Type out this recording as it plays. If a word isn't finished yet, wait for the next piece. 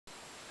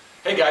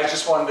Hey guys,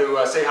 just wanted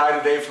to say hi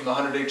today from the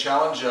 100 Day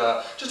Challenge.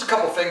 Just a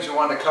couple things we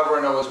wanted to cover.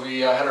 I know as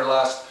we had our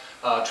last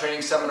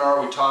training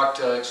seminar, we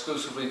talked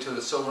exclusively to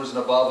the silvers and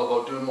above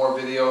about doing more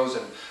videos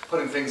and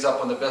putting things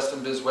up on the Best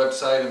in Biz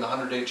website and the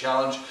 100 Day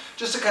Challenge,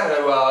 just to kind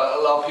of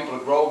allow people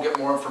to grow, get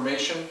more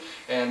information,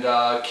 and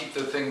keep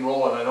the thing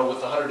rolling. I know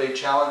with the 100 Day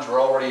Challenge,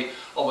 we're already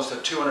almost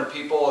at 200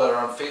 people that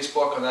are on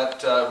Facebook and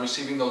that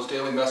receiving those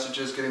daily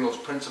messages, getting those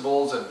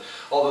principles and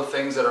all the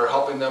things that are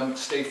helping them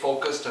stay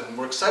focused, and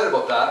we're excited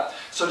about that.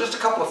 So just a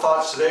couple of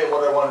thoughts today of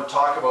what I wanted to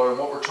talk about and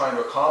what we're trying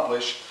to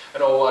accomplish. I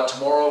know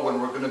tomorrow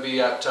when we're going to be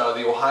at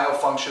the Ohio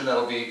function,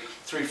 that'll be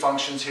 3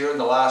 functions here in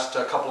the last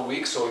couple of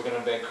weeks. So we've been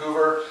in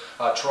Vancouver,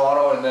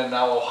 Toronto, and then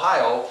now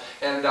Ohio.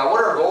 And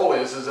what our goal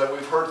is that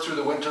we've heard through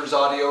the winter's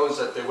audios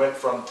that they went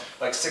from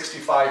like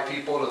 65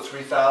 people to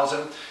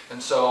 3,000.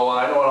 And so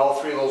I know at all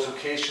 3 of those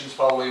locations,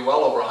 probably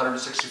well over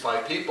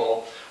 165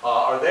 people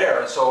are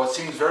there. And so it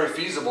seems very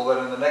feasible that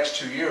in the next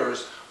 2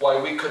 years, why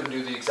we couldn't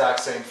do the exact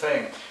same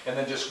thing and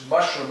then just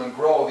mushroom and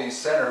grow these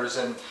centers.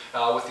 And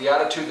with the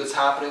attitude that's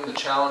happening, the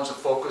challenge, the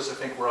focus, I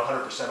think we're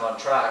 100% on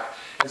track.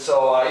 And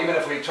so even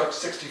if we took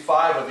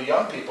 65 of the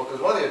young people, because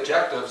one of the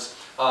objectives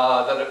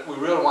that we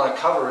really want to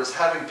cover is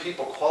having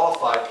people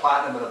qualify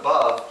platinum and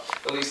above,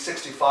 at least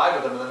 65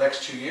 of them in the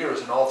next 2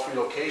 years in all 3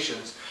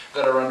 locations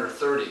that are under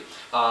 30.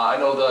 I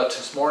know that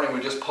this morning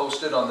we just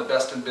posted on the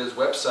Best in Biz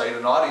website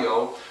an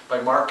audio by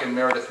Mark and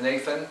Meredith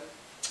Nathan.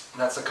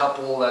 That's a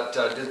couple that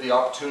did the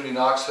Opportunity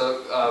Knocks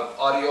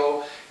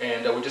audio,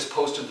 and we just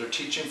posted their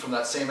teaching from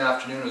that same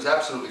afternoon. It was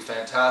absolutely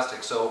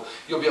fantastic. So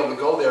you'll be able to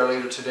go there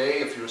later today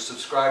if you're a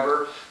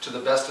subscriber to the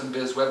Best in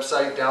Biz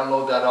website,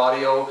 download that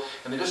audio,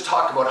 and they just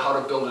talk about how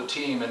to build a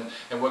team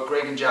and what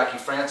Greg and Jackie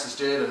Francis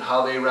did and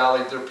how they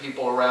rallied their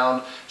people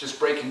around just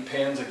breaking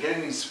pins and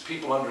getting these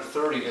people under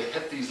 30 to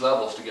hit these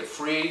levels, to get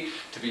free,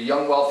 to be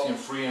young, wealthy, and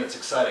free, and it's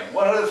exciting.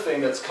 One other thing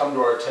that's come to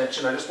our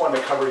attention, I just wanted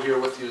to cover here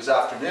with you this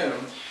afternoon,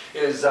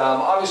 is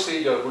obviously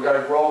we've got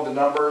to grow the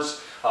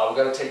numbers. We've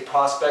got to take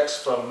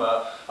prospects from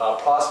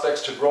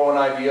prospects to growing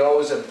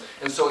IBOs,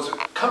 and so it's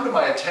come to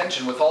my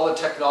attention with all the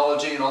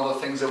technology and all the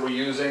things that we're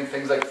using,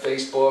 things like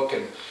Facebook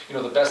and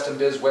the Best in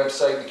Biz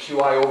website, the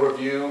QI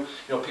overview,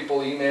 people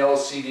emails,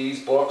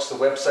 CDs, books, the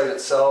website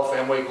itself,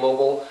 Amway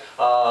Global,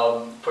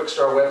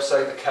 Quickstar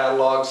website, the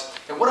catalogs.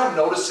 And what I'm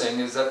noticing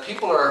is that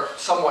people are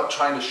somewhat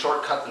trying to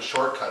shortcut the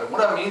shortcut. And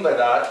what I mean by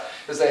that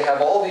is they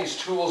have all these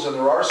tools in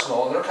their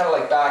arsenal, and they're kind of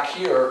like back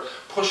here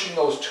pushing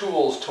those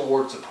tools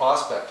towards the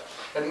prospect.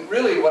 And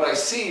really what I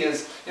see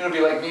is, it'd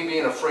be like me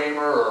being a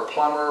framer or a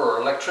plumber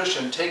or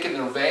electrician taking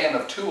their van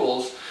of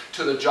tools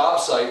to the job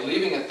site,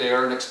 leaving it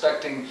there and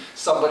expecting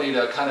somebody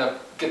to kind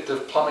of get the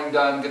plumbing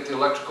done, get the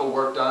electrical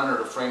work done, or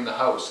to frame the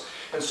house.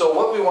 And so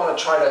what we want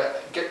to try to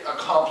get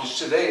accomplished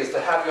today is to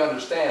have you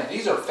understand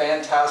these are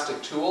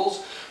fantastic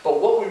tools, but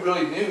what we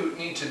really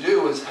need to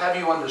do is have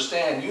you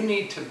understand you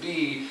need to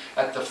be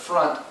at the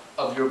front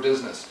of your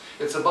business.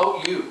 It's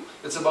about you.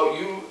 It's about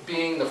you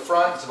being the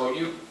front. It's about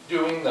you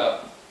doing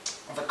the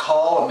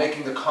call and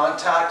making the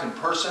contact in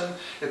person.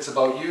 It's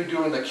about you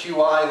doing the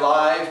QI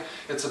live.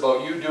 It's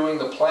about you doing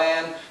the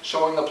plan,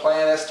 showing the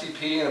plan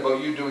STP, and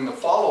about you doing the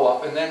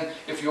follow-up. And then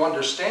if you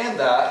understand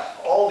that,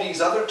 all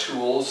these other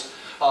tools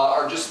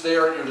are just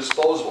there at your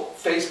disposal.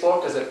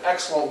 Facebook is an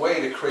excellent way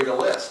to create a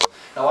list.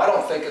 Now, I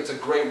don't think it's a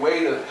great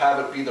way to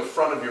have it be the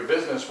front of your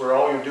business where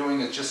all you're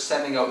doing is just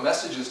sending out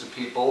messages to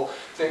people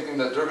thinking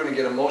that they're going to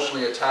get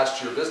emotionally attached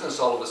to your business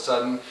all of a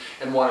sudden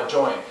and want to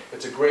join.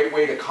 It's a great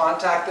way to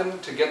contact them,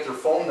 to get their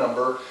phone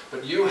number,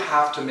 but you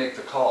have to make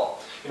the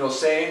call.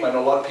 Same, I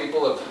know a lot of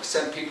people have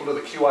sent people to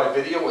the QI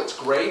video, it's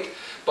great,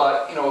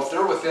 but if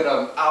they're within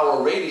an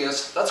hour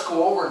radius, let's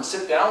go over and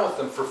sit down with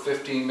them for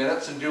 15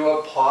 minutes and do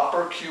a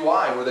proper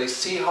QI where they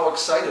see how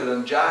excited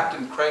and jacked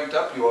and cranked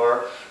up you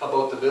are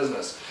about the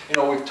business.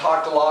 We've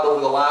talked a lot over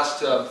the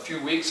last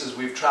few weeks as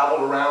we've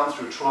traveled around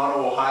through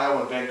Toronto, Ohio,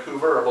 and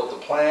Vancouver about the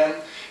plan,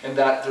 and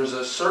that there's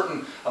a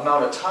certain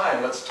amount of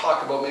time, let's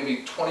talk about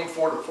maybe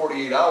 24 to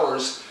 48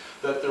 hours,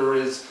 that there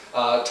is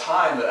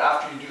time that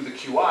after you do the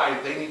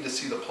QI, they need to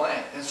see the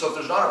plan. And so if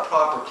there's not a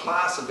proper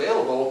class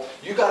available,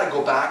 you got to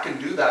go back and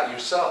do that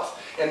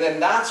yourself. And then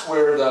that's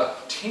where the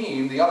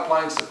team, the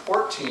upline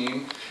support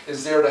team,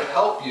 is there to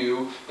help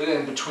you. But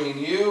in between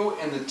you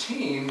and the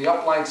team, the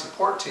upline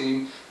support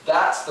team,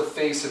 that's the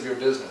face of your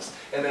business.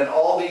 And then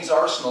all these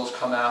arsenals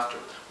come after.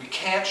 We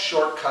can't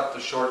shortcut the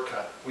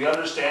shortcut. We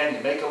understand,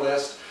 you make a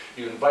list,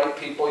 you invite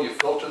people, you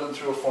filter them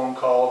through a phone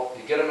call,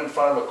 you get them in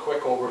front of a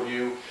quick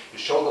overview, you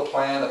show the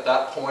plan at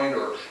that point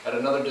or at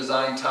another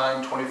design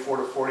time, 24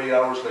 to 48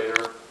 hours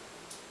later,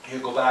 you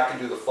go back and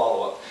do the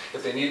follow-up.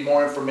 If they need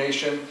more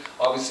information,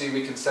 obviously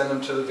we can send them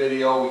to the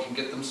video, we can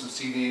get them some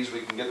CDs, we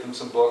can get them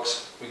some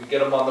books, we can get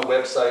them on the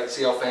website,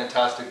 see how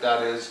fantastic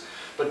that is.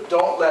 But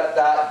don't let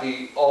that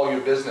be all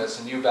your business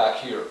and you back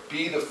here.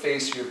 Be the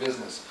face of your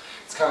business.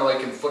 It's kind of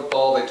like in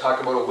football, they talk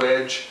about a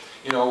wedge.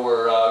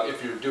 Where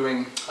if you're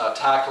doing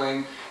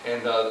tackling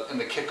and in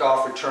the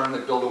kickoff return, they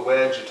build a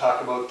wedge. You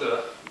talk about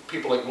the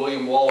people like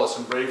William Wallace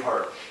and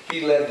Braveheart.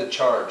 He led the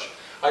charge.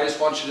 I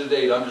just want you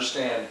today to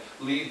understand,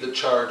 lead the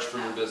charge for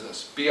your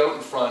business. Be out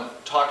in front,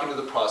 talking to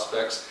the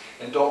prospects,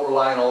 and don't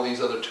rely on all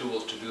these other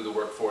tools to do the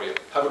work for you.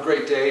 Have a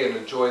great day and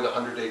enjoy the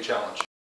 100-day challenge.